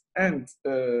universities and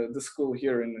the school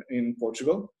here in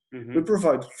Portugal. Mm-hmm. We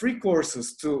provide free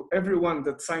courses to everyone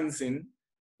that signs in,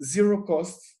 zero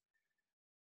cost.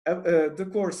 The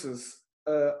courses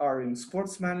are in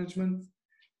sports management,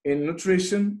 in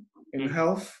nutrition, in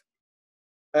health,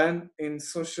 and in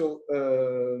social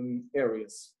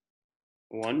areas.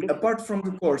 Wonderful. Apart from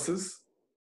the courses,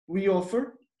 we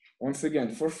offer, once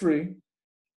again for free,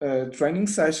 training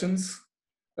sessions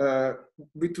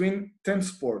between 10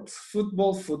 sports: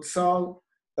 football, futsal,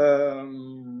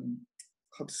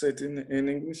 how to say it in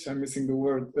English? I'm missing the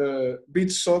word.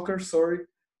 Beach soccer, sorry,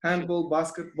 handball,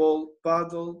 basketball,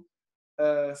 paddle,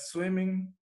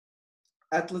 swimming,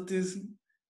 athleticism,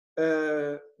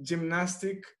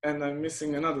 gymnastic, and I'm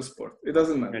missing another sport. It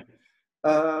doesn't matter.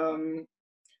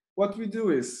 What we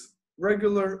do is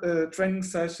regular training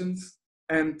sessions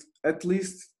and at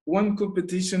least one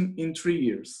competition in 3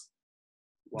 years.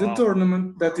 Wow. The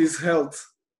tournament that is held,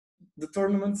 the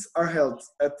tournaments are held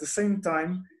at the same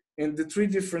time in the 3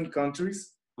 different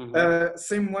countries,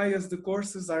 same way as the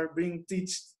courses are being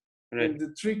taught in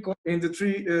the three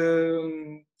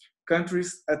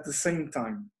countries at the same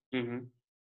time.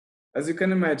 As you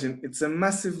can imagine, it's a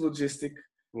massive logistic.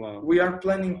 Wow. We are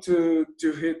planning to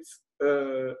hit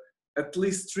at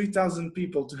least 3,000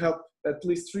 people, to help at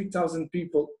least 3,000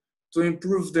 people to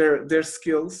improve their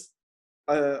skills,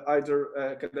 either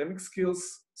academic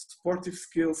skills, sportive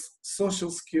skills,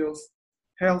 social skills,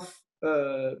 health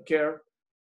care,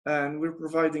 and we're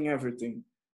providing everything.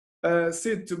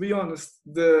 Sid, to be honest,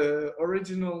 the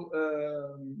original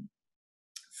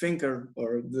thinker,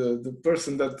 or the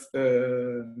person that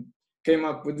came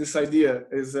up with this idea,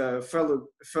 is a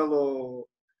fellow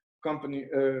company,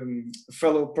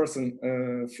 fellow person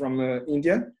from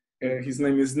India. His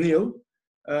name is Neil.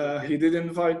 He did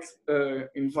invite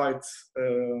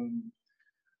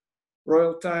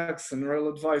Royal Tax and Royal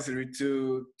Advisory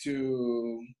to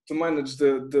manage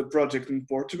the project in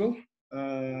Portugal,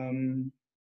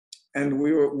 and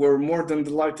we were more than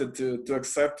delighted to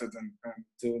accept it and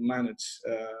to manage.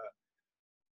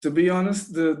 To be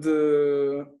honest,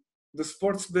 the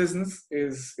sports business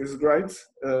is great,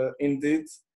 indeed.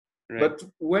 Right. But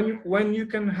when you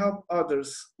can help others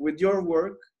with your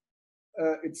work,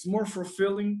 it's more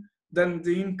fulfilling than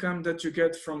the income that you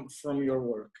get from your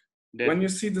work. Definitely. When you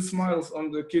see the smiles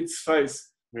on the kids'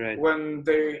 face, right. when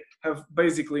they have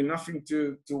basically nothing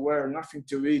to wear, nothing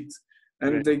to eat,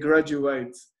 and right. they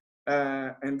graduate,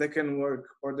 and they can work,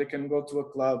 or they can go to a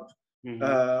club,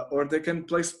 or they can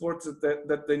play sports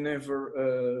that they never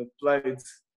played.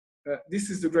 This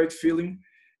is the great feeling.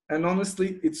 And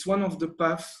honestly, it's one of the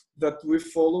paths that we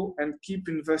follow and keep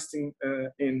investing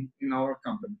in our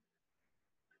company.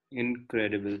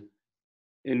 Incredible.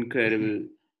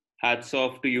 Hats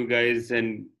off to you guys,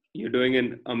 and you're doing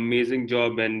an amazing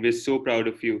job, and we're so proud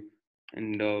of you.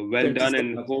 And well Thank done, you so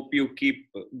and much. hope you keep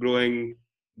growing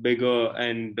bigger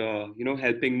and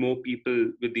helping more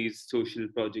people with these social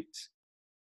projects.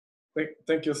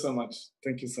 Thank you so much.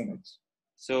 Thank you so much.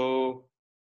 So,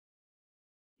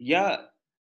 yeah,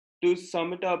 to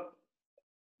sum it up,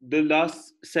 the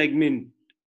last segment,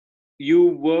 you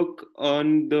work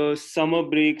on the summer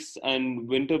breaks and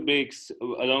winter breaks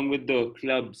along with the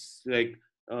clubs. Like,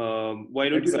 why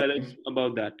don't you tell us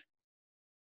about that?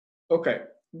 Okay.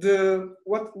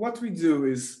 What we do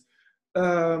is,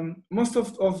 most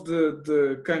of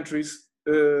the countries,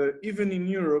 even in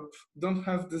Europe, don't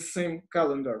have the same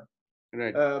calendar.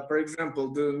 Right. For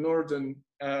example, the northern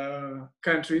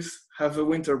countries have a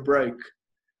winter break,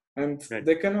 and Right.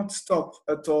 they cannot stop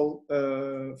at all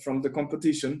from the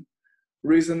competition.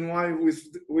 Reason why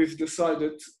we've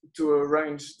decided to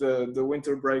arrange the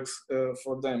winter breaks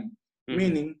for them,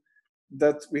 meaning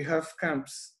that we have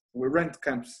camps, we rent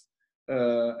camps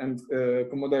and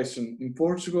accommodation in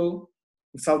Portugal,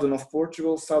 southern of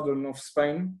Portugal, southern of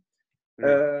Spain,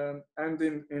 and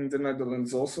in the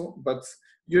Netherlands also. But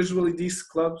usually these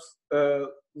clubs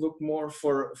look more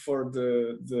for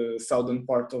the southern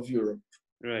part of Europe.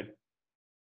 Right.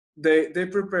 They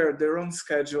prepare their own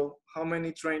schedule, how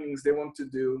many trainings they want to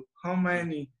do, how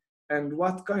many and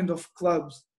what kind of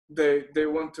clubs they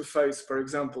want to face. For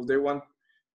example, they want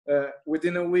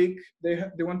within a week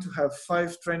they want to have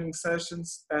 5 training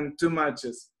sessions and 2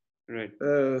 matches, right?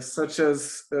 Such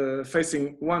as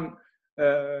facing one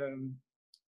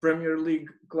Premier League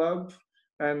club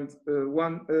and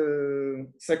one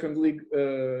second league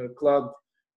club,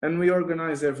 and we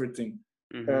organize everything.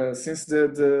 Since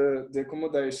the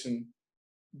accommodation,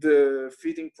 the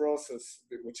feeding process,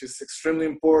 which is extremely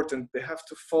important, they have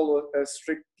to follow a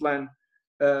strict plan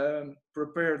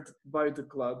prepared by the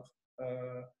club.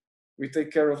 we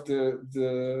take care of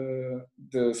the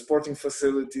sporting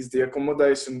facilities, the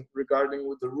accommodation regarding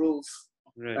with the rules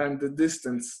and the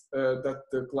distance that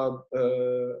the club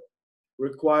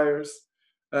requires.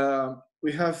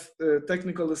 We have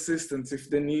technical assistance if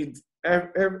they need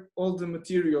all the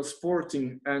material,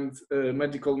 sporting and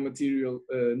medical material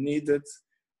needed.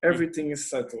 Everything is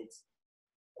settled.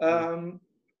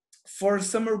 For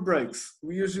summer breaks,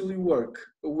 we usually work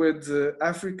with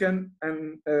African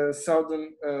and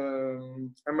Southern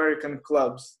American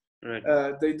clubs.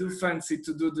 They do fancy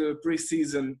to do the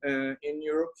pre-season in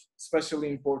Europe, especially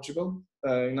in Portugal,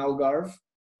 in Algarve.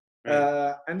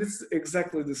 And it's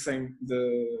exactly the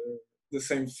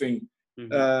same thing.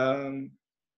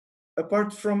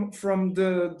 Apart from the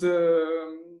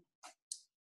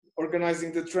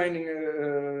organizing the training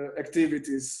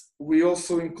activities, we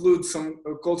also include some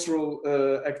cultural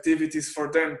activities for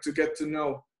them to get to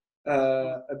know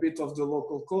a bit of the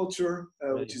local culture,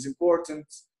 which is important,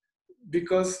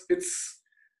 because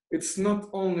it's not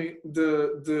only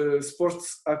the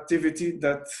sports activity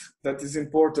that is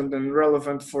important and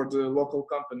relevant for the local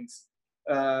companies.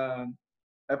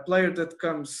 A player that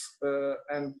comes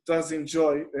and does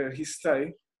enjoy his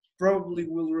stay probably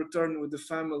will return with the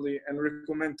family and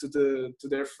recommend to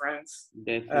their friends.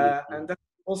 And that's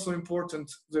also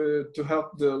important to help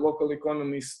the local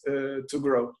economies to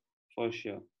grow. For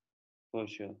sure.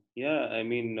 Yeah, I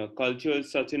mean, culture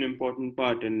is such an important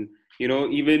part, and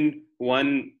even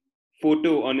one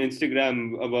photo on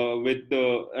Instagram with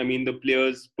the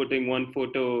players putting one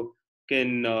photo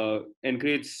can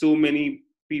encourage so many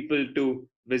people to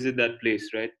visit that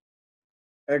place, right?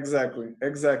 Exactly.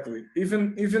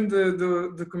 Even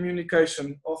the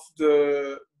communication of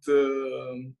the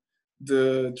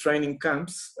training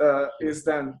camps is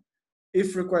done,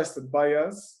 if requested, by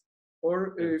us,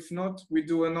 or if not, we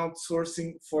do an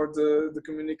outsourcing for the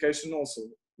communication also,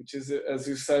 which is, as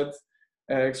you said,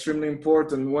 extremely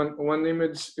important. One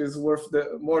image is worth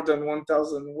more than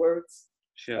 1,000 words.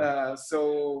 Sure.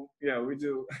 So yeah, we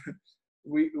do.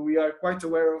 we are quite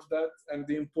aware of that and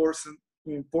the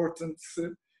importance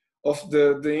of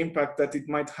the impact that it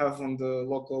might have on the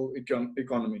local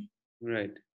economy.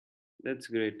 Right. That's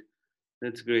great.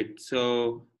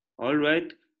 So, all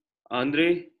right,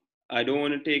 Andre, I don't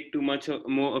want to take too much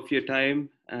more of your time,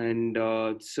 and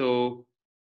so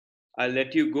I'll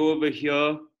let you go over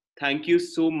here. Thank you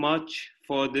so much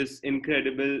for this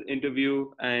incredible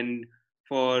interview and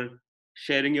for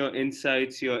sharing your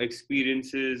insights, your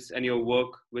experiences, and your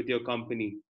work with your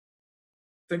company.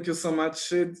 Thank you so much,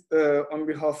 Sid. On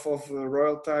behalf of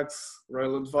Royal Tax,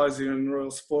 Royal Advisory, and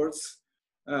Royal Sports,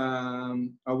 I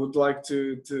would like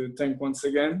to thank once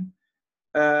again.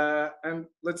 And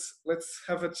let's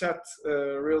have a chat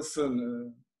real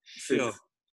soon, Sid.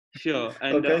 Sure.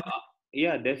 And okay.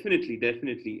 Yeah,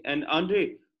 definitely. And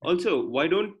Andre, also, why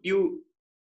don't you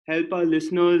help our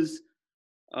listeners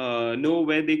know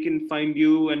where they can find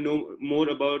you and know more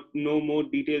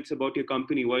details about your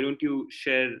company? Why don't you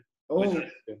share?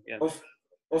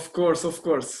 Of course.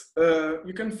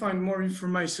 You can find more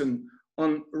information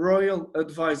on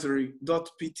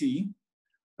royaladvisory.pt.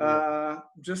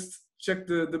 Just check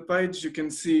the page. You can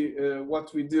see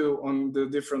what we do on the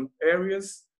different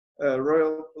areas.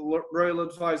 Royal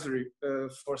Advisory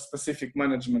for specific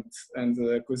management and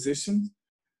acquisition.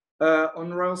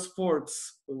 On Royal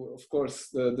Sports, of course,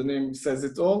 the name says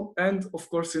it all. And of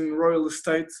course, in Royal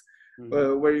Estate,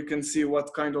 where you can see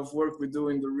what kind of work we do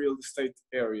in the real estate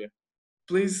area.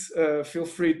 Please feel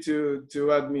free to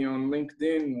add me on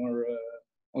LinkedIn or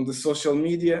on the social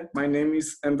media. My name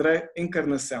is André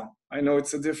Encarnacao. I know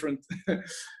it's a different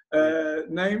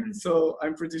name, so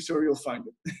I'm pretty sure you'll find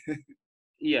it.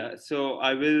 Yeah, so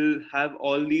I will have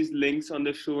all these links on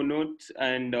the show notes,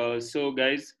 and so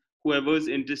guys, whoever's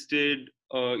interested,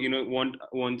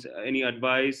 wants any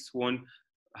advice,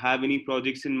 have any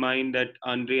projects in mind that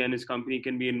Andre and his company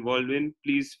can be involved in,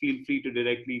 please feel free to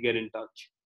directly get in touch.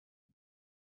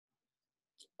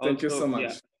 Thank you so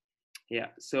much. Yeah.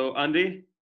 So Andre,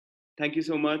 thank you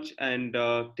so much, and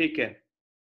take care.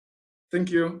 Thank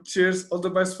you. Cheers. All the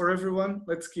best for everyone.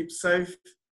 Let's keep safe.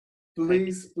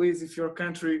 Please, if your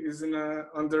country is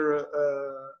under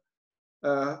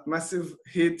a massive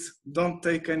heat, don't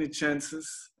take any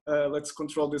chances. Let's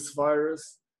control this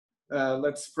virus.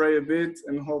 Let's pray a bit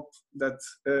and hope that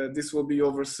this will be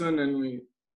over soon and we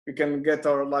can get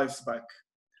our lives back.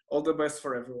 All the best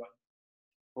for everyone.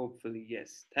 Hopefully,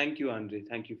 yes. Thank you, Andre.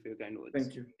 Thank you for your kind words.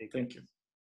 Thank you.